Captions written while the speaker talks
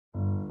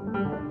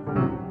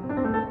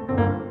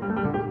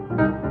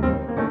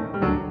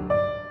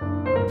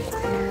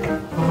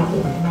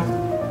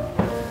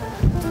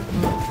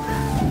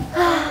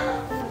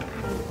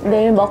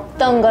내일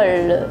먹던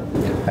걸로.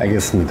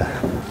 알겠습니다.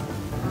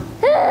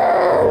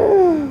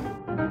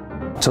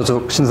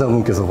 저쪽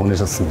신사분께서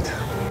보내셨습니다.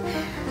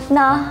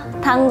 나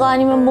단 거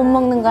아니면 못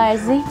먹는 거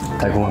알지?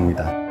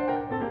 달콤합니다.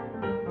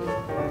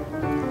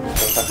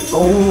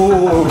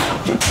 오.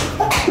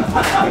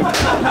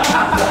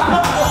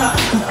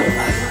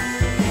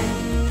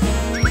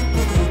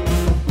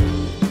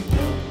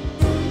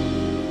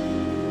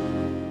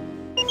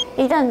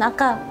 일단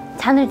아까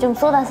잔을 좀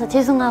쏟아서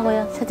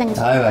죄송하고요, 사장님.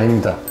 아유,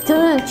 아닙니다.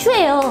 저는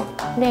추예요.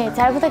 네,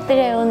 잘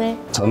부탁드려요, 오늘.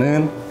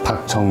 저는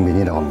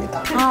박정민이라고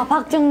합니다. 아,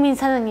 박정민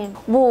사장님.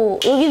 뭐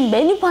여긴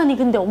메뉴판이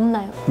근데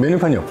없나요?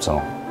 메뉴판이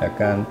없죠.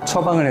 약간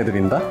처방을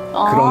해드린다?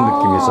 그런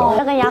느낌이죠.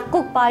 약간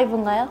약국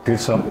바이브인가요?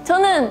 그렇죠.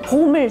 저는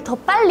봄을 더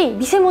빨리,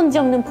 미세먼지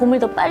없는 봄을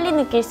더 빨리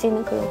느낄 수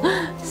있는 그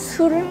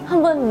술을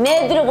한번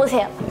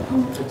내드려보세요.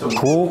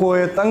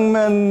 그거에 딱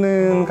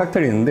맞는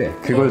칵테일이 있는데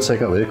그걸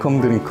제가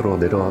웰컴 드링크로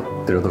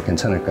내려드려도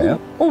괜찮을까요?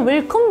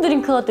 웰컴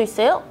드링크가 또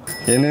있어요?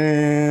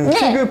 얘는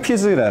피그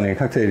피즈라는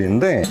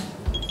칵테일인데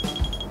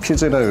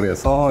피즈라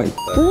그래서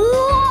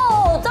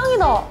우와,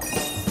 짱이다.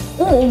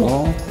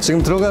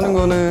 지금 들어가는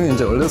거는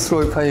이제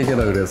얼데스로이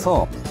파이게라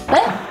그래서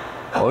네?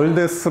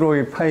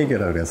 얼데스로이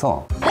파이게라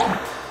그래서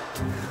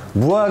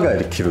무화과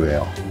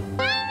리키로예요.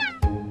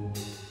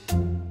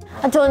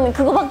 전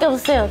그거밖에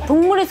없어요.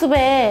 동물의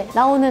숲에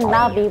나오는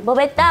나비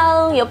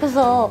버베땅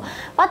옆에서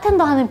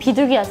바텐더 하는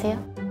비둘기 아세요?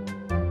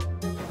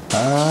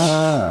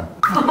 아.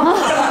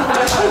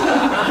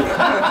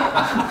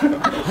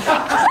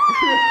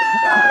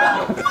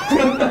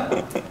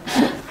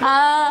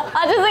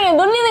 죄송해요.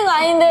 놀리는 거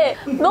아닌데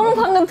너무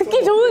방금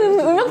듣기 좋은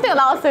음역대가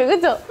나왔어요.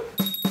 그쵸?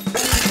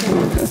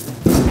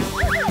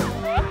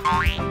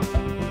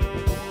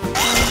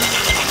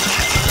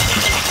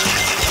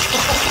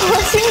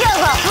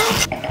 신기하다.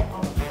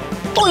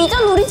 이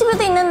잔 우리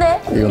집에도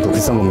있는데. 이건 더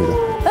비싼 겁니다.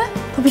 에?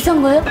 더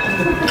비싼 거예요?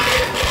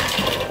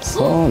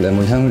 그래서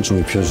레몬 향을 좀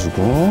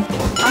입혀주고.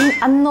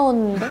 안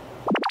넣었는데?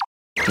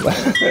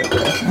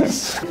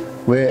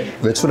 왜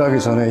외출하기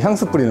전에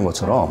향수 뿌리는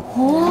것처럼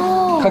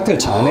칵테일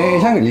잔에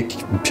향을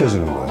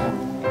입혀주는 거예요.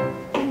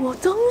 와,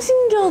 짱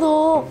신기하다.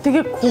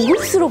 되게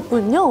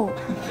고급스럽군요.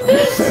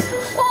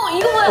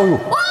 이거 뭐야? 어이구.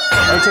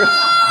 아니, 제가.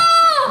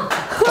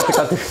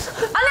 카트.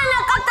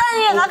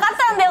 아니,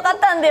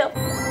 까딱 안 돼요.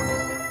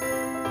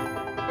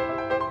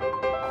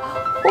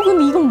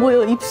 근데 이건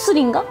뭐예요?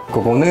 입술인가?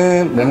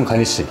 그거는 레몬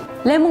가니쉬.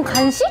 레몬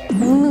간식?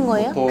 먹는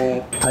거예요?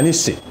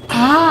 가니쉬.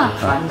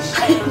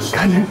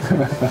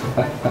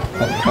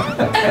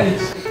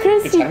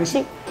 그럴 수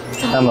있지.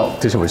 한번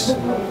드셔보시죠.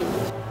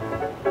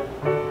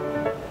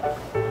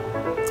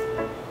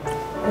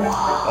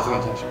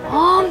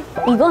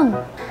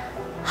 이건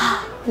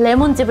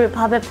레몬즙을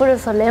밥에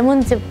뿌려서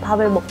레몬즙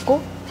밥을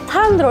먹고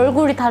사람들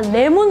얼굴이 다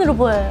레몬으로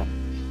보여요.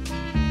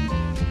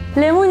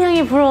 레몬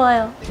향이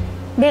불어와요.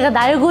 내가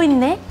날고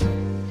있네?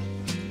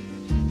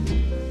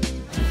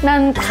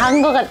 난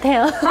간 것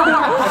같아요.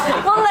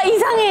 뭔가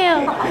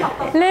이상해요.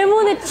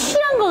 레몬에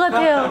취한 것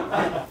같아요.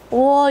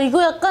 와,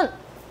 이거 약간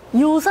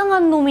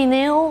요상한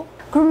놈이네요.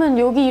 그러면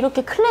여기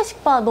이렇게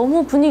클래식 바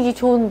너무 분위기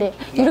좋은데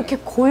이렇게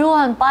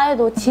고요한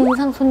바에도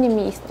진상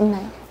손님이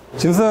있나요?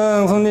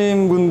 진상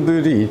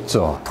손님분들이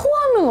있죠.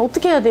 토하면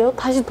어떻게 해야 돼요?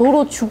 다시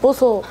도로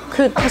죽어서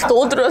다시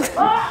넣어드려야 돼.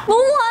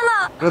 너무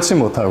화나. 그렇지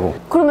못하고.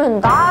 그러면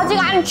나 아직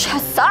안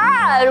취했어!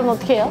 이러면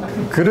어떻게 해요?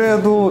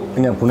 그래도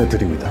그냥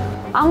보내드립니다.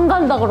 안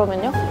간다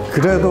그러면요?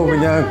 그래도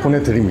그냥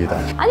보내드립니다.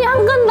 아니,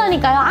 안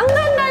간다니까요. 안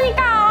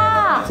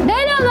간다니까!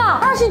 내려놔!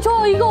 다시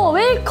줘. 이거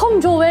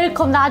웰컴 줘.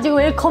 웰컴. 나 아직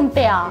웰컴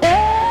때야.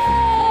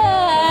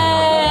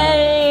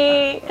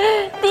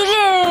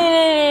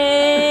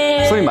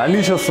 소리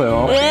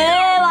말리셨어요.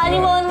 많이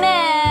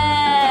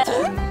먹네.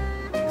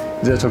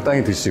 이제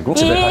적당히 드시고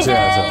집에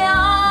가셔야죠.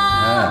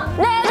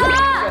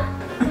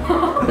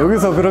 내가!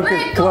 여기서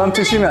그렇게 그만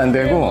드시면 안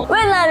되고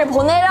왜 나를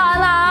보내려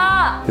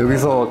하나?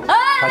 여기서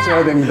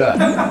가셔야 됩니다.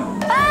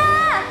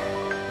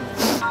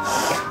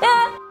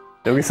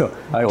 여기서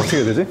어떻게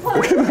해야 되지?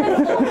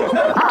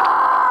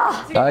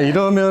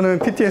 이러면은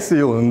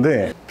PTSD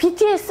오는데.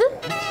 BTS?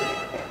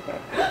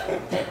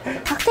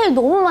 칵테일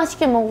너무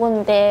맛있게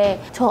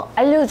먹었는데 저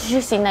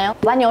알려주실 수 있나요?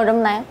 많이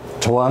어렵나요?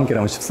 저와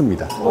함께라면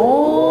쉽습니다.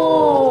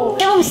 오,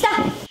 해봅시다.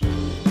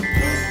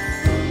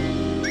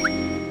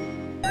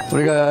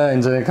 우리가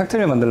이제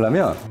칵테일을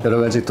만들려면 여러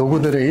가지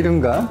도구들의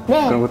이름과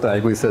그런 것도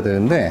알고 있어야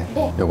되는데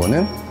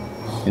요거는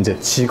이제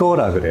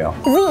지거라 그래요.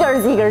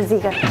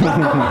 지거.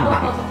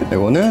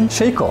 요거는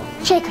쉐이커.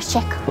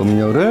 쉐이커.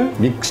 음료를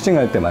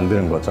믹싱할 때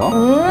만드는 거죠.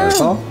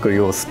 그래서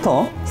그리고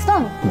스턴.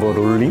 뭐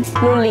롤링.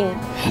 랄리.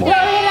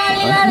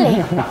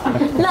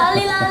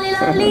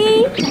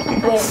 네.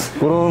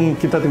 그런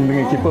기타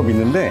등등의 기법이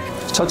있는데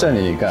첫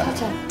잔이니까.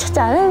 첫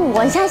잔은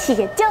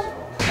원샷이겠죠?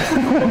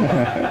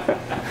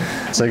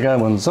 제가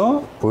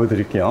먼저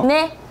보여드릴게요.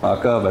 네.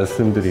 아까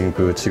말씀드린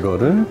그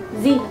지거를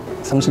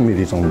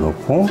 30ml 정도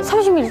넣고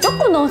 30ml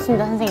조금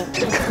넣었습니다, 선생님.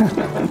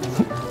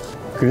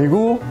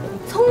 그리고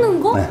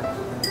섞는 거? 네.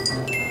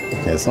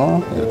 이렇게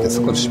해서 이렇게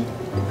섞어주시면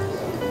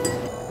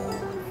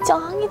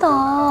짱.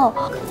 짱이다.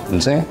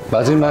 이제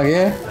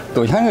마지막에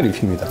또 향을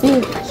입힙니다.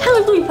 네,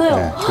 향을 또 입혀요.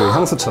 네, 그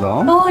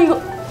향수처럼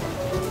이거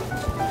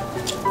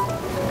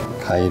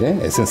과일에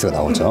에센스가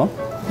나오죠.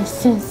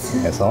 에센스.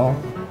 해서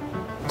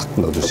탁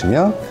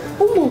넣어주시면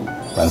어머,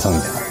 완성이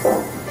돼요.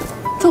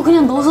 저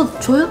그냥 넣어서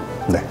줘요?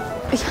 네.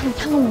 향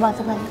한번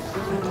맡아봐요.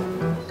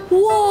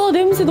 우와,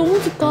 냄새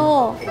너무 좋다.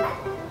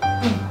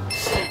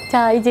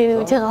 자,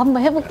 이제 제가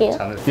한번 해볼게요.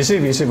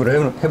 20,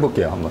 20으로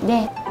해볼게요, 한번.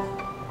 네.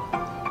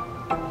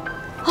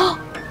 헉,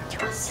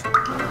 좋았어.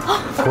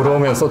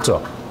 그러면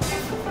썼죠.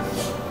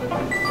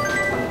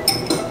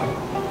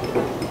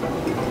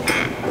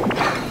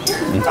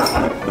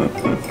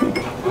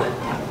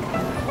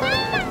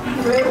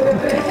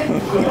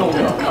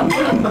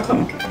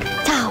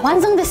 자,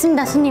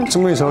 완성됐습니다, 손님.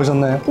 충분히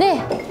적으셨나요?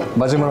 네,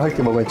 마지막으로 할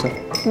게 뭐가 있죠?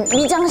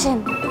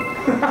 미장센.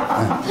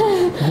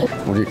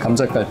 우리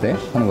감자 깔 때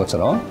하는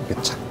것처럼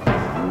이렇게 착.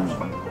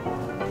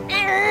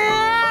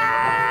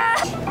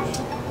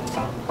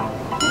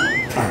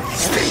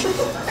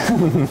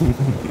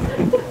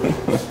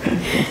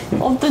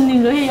 없던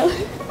일로 해요.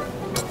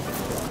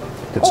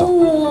 그쵸?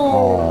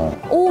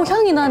 오,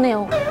 향이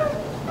나네요.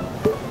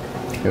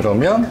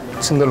 이러면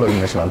츤들러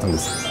입맛이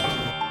완성됐습니다.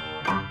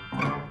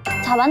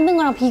 자, 만든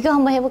거랑 비교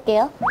한번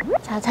해볼게요.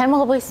 자, 잘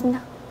먹어보겠습니다.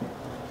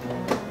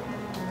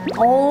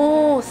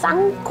 오,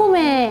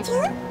 쌍콤해.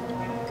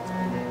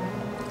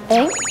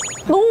 엥?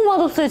 너무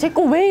맛없어요. 제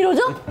거 왜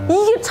이러죠?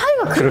 이게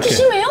차이가 그렇게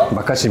심해요?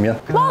 막 하시면.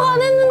 막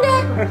안 했는데?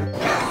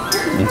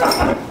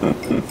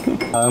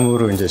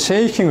 다음으로 이제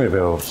쉐이킹을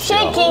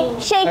배워볼게요.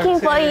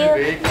 Shaking for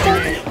you.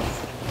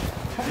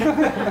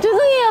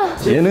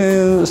 죄송해요.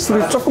 얘는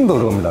술이 조금 더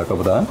들어갑니다,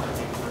 아까보다.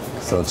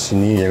 그래서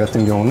진이 얘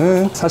같은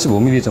경우는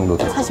 45ml 정도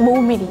들어가요.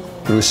 45ml.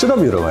 그리고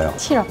시럽이 들어가요.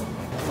 시럽.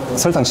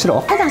 설탕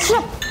시럽. 설탕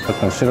시럽.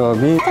 설탕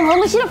시럽이 설탕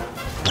너무 시럽.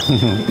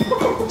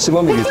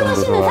 15ml 정도 하시면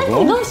설탕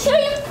들어가고 너무 시럽.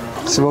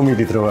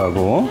 15ml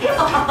들어가고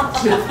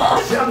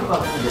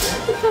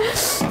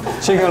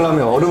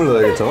쉐이킹하려면 얼음을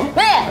넣어야겠죠?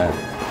 네.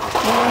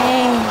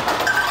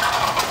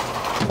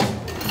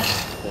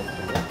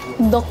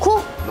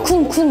 넣고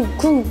쿵.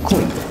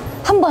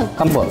 한 번,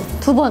 한 번,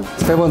 두 번,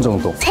 세 번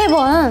정도. 세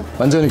번.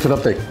 완전히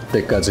결합될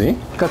때까지.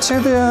 그러니까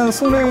최대한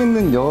손에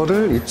있는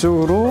열을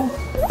이쪽으로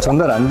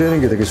전달 안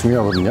되는 게 되게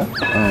중요하거든요.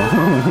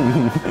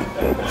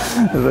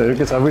 그래서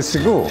이렇게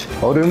잡으시고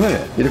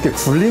얼음을 이렇게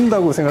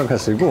굴린다고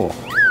생각하시고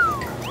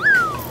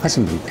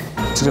하시면 됩니다.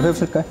 직접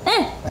해보실까요?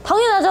 네,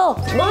 당연하죠.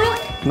 넣어요?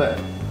 네.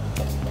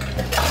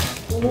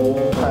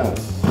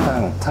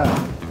 탕.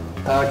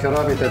 다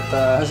결합이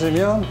됐다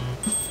하시면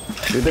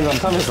리듬감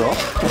타면서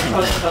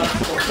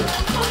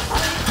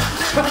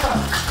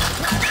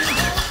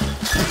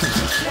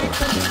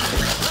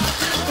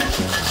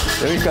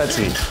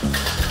여기까지.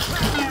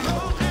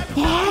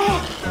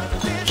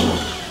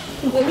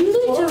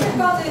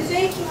 여기까지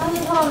쉐이킹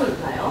하는 사람은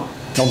있나요?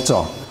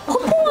 없죠?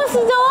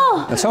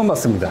 퍼포먼스죠? 처음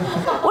봤습니다.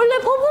 원래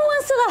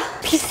퍼포먼스가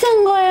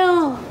비싼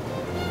거예요.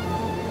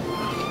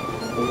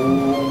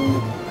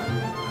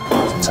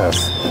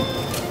 잘했어.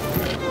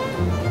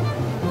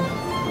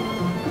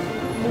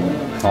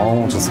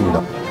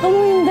 좋습니다. 너무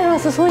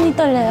힘들어서 손이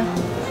떨려요.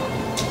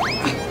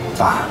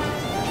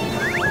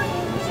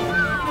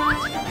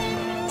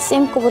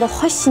 쌤 거보다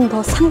훨씬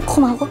더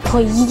상콤하고 더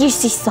이길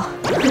수 있어.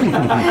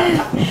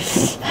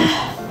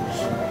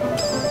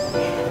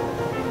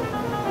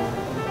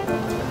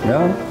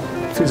 그러면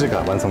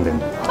치즈가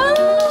완성됩니다.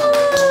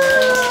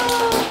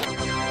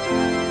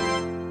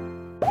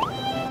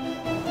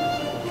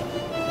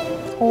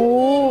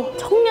 오,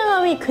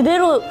 청량함이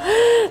그대로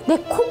내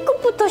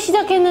코끝부터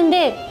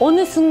시작했는데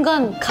어느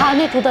순간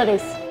간에 도달해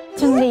있어.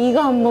 근데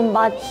이거 한번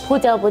맛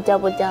보자.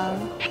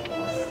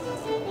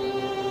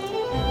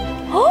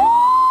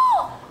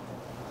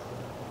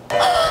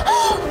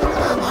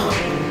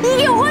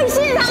 이게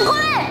훨씬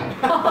상콤해!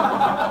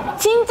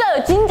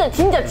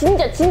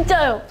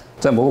 진짜요.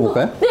 자,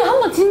 먹어볼까요? 네,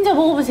 한번 진짜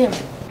먹어보세요.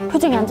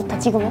 표정이 안 좋다,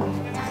 지금은.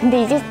 자,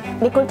 근데 이제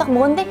내 걸 딱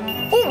먹었는데,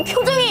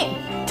 표정이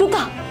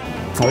좋다.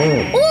 더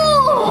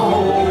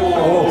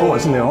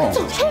맛있네요.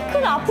 저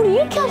쉐이크를 앞으로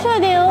이렇게 하셔야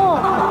돼요.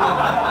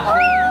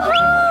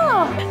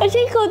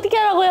 쉐이크 어떻게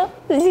하라고요,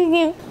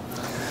 선생님?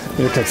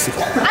 이렇게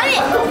했습니다. 아니,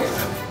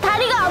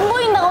 다리가 안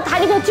보인다고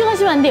다리 대충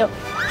하시면 안 돼요.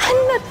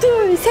 하나,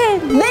 둘,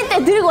 셋, 넷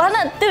대 들고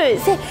하나, 둘,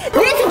 셋,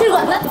 넷 대 들고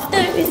하나,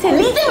 둘, 셋.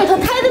 리듬을 더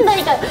타야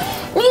된다니까요.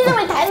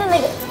 리듬을 타야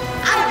된다니까.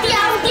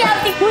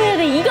 앞뒤 보여야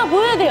돼. 이가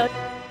보여야 돼요.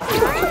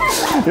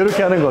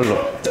 이렇게 하는 걸로.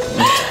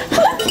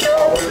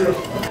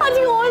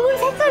 지금 얼굴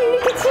색깔이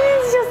이렇게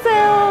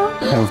진해지셨어요.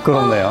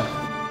 부끄럽네요.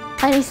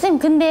 아니 쌤,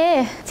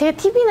 근데 제가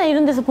TV나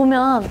이런 데서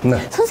보면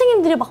네.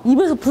 선생님들이 막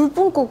입에서 불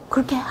뿜고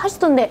그렇게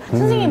하시던데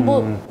선생님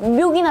뭐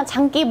묘기나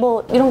장기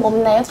뭐 이런 거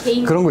없나요?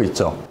 개인 그런 거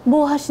있죠?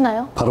 뭐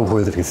하시나요? 바로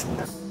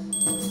보여드리겠습니다.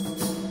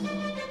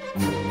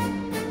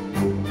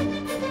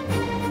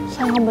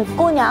 향 한번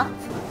꼬냐?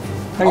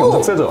 향이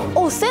엄청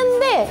세죠?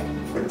 센데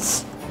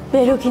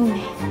매력 있네.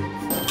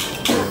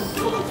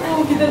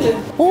 기대돼.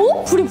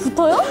 오? 불이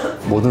붙어요?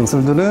 모든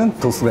술들은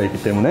도수가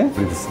있기 때문에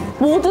불이 붙습니다.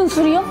 모든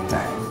술이요? 네.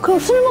 그럼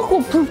술 먹고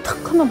불 탁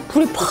하면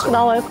불이 팍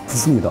나와요?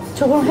 붙습니다.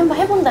 저 그럼 한번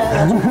해본다.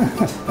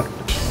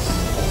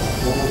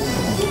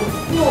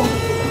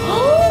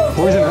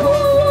 보이시나요?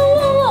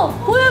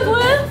 우와,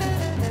 보여?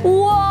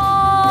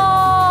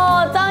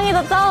 우와,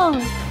 짱이다,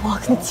 짱. 와,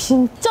 근데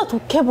진짜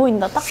독해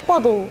보인다. 딱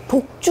봐도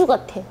독주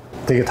같아.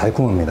 되게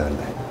달콤합니다,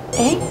 근데.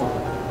 에?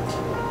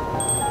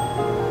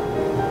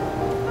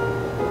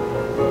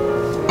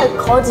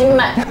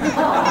 거짓말.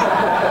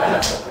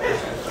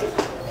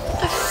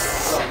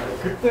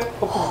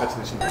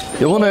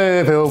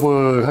 이번에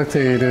배워볼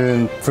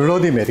칵테일은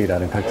블러디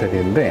메리라는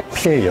칵테일인데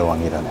피의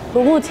여왕이라는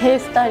너무 제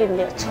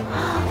스타일인데요.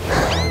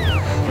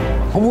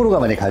 호불호가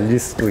많이 갈릴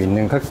수도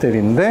있는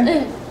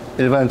칵테일인데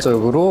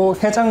일반적으로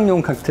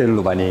해장용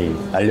칵테일로 많이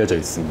알려져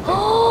있습니다.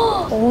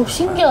 오,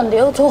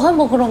 신기한데요? 저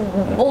한번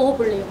그럼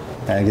먹어볼래요.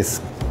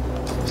 알겠습니다.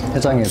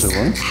 해장에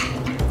좋은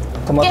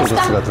토마토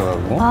소스가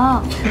들어가고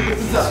아,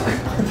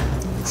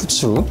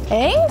 후추,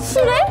 엥?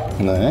 술에?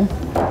 네,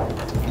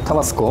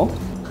 타바스코,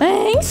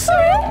 엥?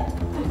 술에?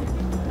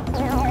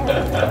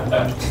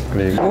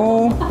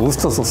 그리고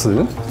우스터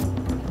소스,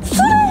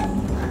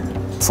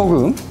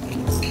 소금.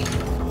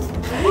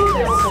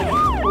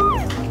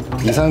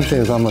 이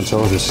상태에서 한번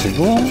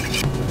저어주시고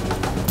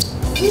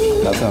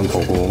맛을 한번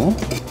보고.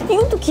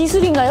 이것도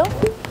기술인가요?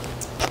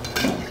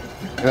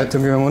 이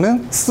같은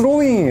경우는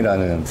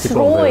스로잉이라는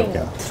기법을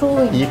배울게요.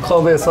 스로잉. 이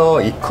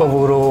컵에서 이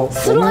컵으로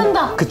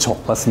스로한다. 그쵸,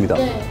 맞습니다.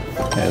 네.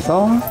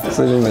 그래서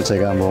스로잉을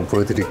제가 한번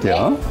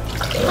보여드릴게요.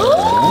 우와.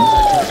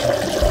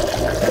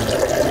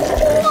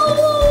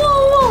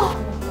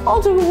 아,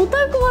 저 이거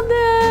못할 것 같아.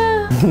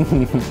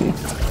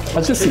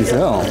 하실 수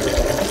있어요.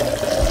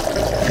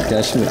 이렇게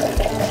하시면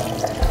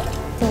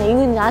근데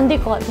이건 안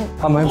될 것 같아요.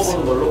 한번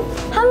해보세요.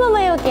 한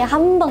번만 해볼게요,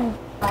 한 번.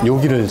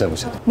 여기를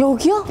잡으셔야 돼요.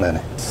 여기요?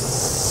 네네.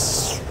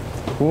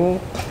 오,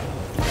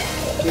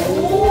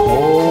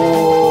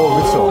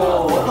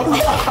 그렇죠.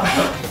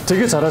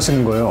 되게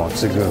잘하시는 거예요.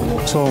 지금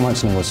처음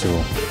하시는 것이고.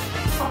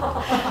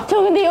 저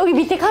근데 여기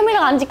밑에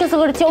카메라가 안 찍혀서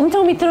그렇지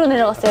엄청 밑으로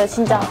내려갔어요,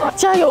 진짜.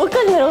 제가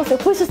여기까지 내려갔어요.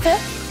 보셨어요?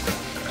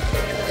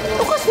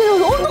 똑같이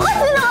내려갔어. 똑같이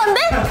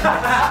내려갔는데?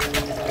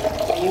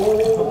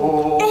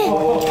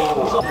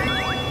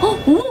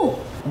 오!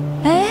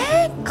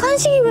 에?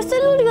 간식이 왜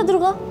샐러리가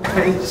들어가?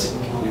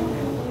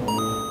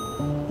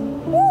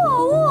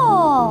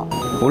 우와.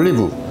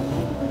 올리브,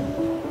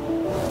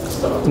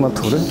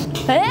 토마토를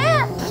에?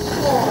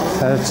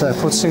 살짝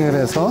토칭을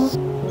해서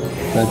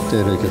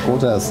날대를 이렇게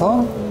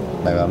꽂아서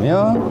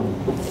나가면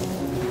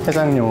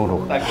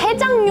해장용으로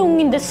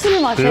해장용인데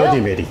술을 마셔요?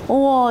 블러디 메리.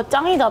 우와,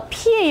 짱이다.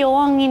 피의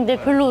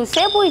여왕인데 별로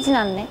세 보이진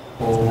않네.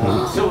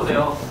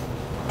 드셔보세요.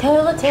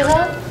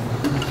 제가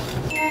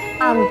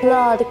I'm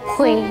blood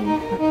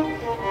queen.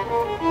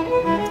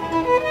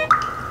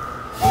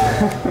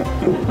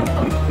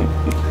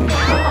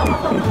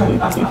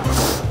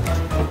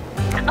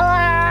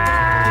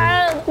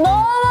 아,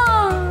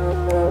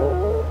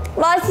 너무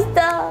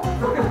맛있다.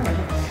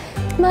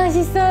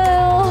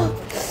 맛있어요.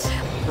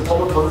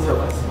 더 드세요,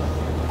 맛있어요.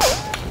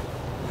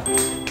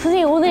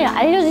 선생님 오늘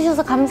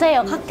알려주셔서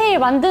감사해요. 칵테일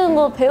만드는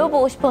거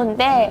배워보고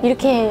싶었는데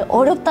이렇게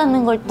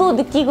어렵다는 걸 또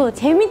느끼고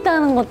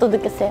재밌다는 것도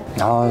느꼈어요.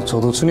 아,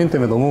 저도 춘인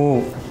때문에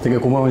너무 되게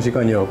고마운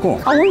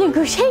시간이었고. 아, 오늘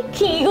그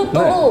쉐이킹 이것도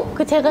네.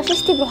 그 제가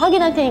CCTV로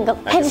확인할 테니까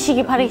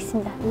해주시기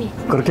바라겠습니다. 네,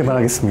 그렇게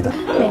바라겠습니다.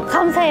 네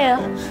감사해요.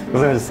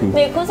 고생하셨습니다.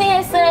 네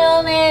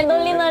고생했어요. 네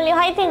널리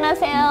화이팅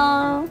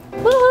하세요.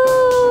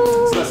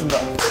 우후. 수고하셨습니다.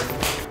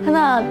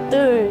 하나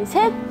둘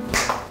셋.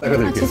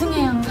 닦아드릴게요.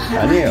 죄송해요.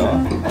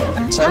 아니에요.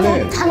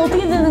 잔은 잔 어떻게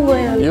되는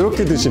거예요?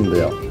 이렇게 드시면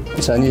돼요.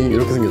 잔이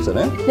이렇게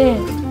생겼잖아요.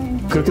 네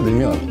그렇게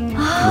들면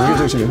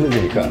무게중심이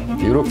흔들리니까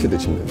이렇게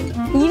드시면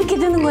됩니다. 이렇게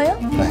되는 거예요?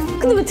 네.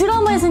 근데 왜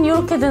드라마에서는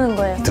이렇게 되는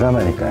거예요?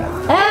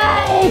 드라마니까요.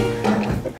 에이